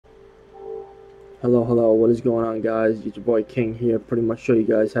Hello, hello, what is going on, guys? It's your boy King here. Pretty much show you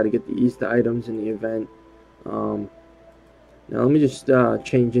guys how to get the Easter items in the event. Um, Now let me just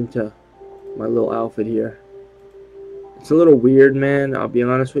change into my little outfit here. It's a little weird, man, I'll be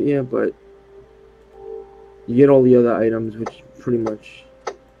honest with you, but you get all the other items, which pretty much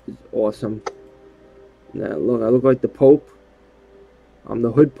is awesome. Now, look, I look like the Pope. I'm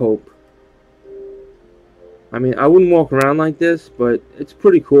the Hood Pope. I mean, I wouldn't walk around like this, but it's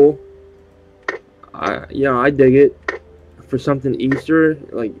pretty cool. I dig it. For something Easter,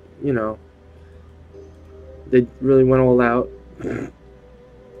 like, they really went all out.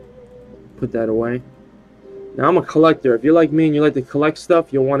 Put that away. Now, I'm a collector. If you're like me and you like to collect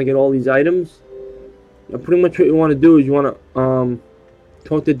stuff, you'll want to get all these items. Now, pretty much what you want to do is you want to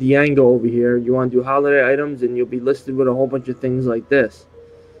talk to Diango over here. You want to do holiday items, and you'll be listed with a whole bunch of things like this.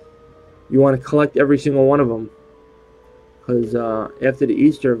 You want to collect every single one of them. Because after the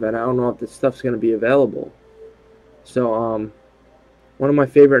Easter event, I don't know if this stuff's going to be available. So, one of my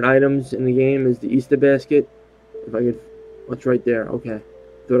favorite items in the game is the Easter basket. If I could... What's right there? Okay.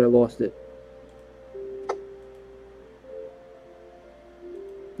 Thought I lost it.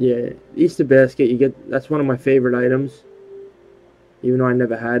 Yeah, Easter basket, you get... That's one of my favorite items. Even though I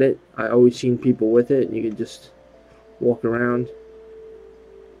never had it. I always seen people with it, and you could just walk around.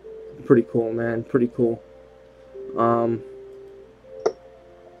 Pretty cool, man. Pretty cool.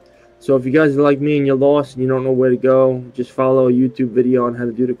 So if you guys are like me and you're lost and you don't know where to go, just follow a YouTube video on how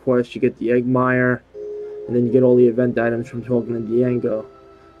to do the quest. You get the egg mire, and then you get all the event items from talking to Diango.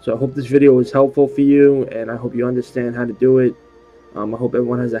 So I hope this video was helpful for you, and I hope you understand how to do it. I hope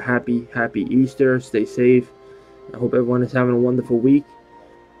everyone has a happy Easter. Stay safe. I hope everyone is having a wonderful week.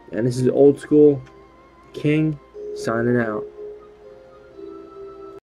 And this is Old School King signing out.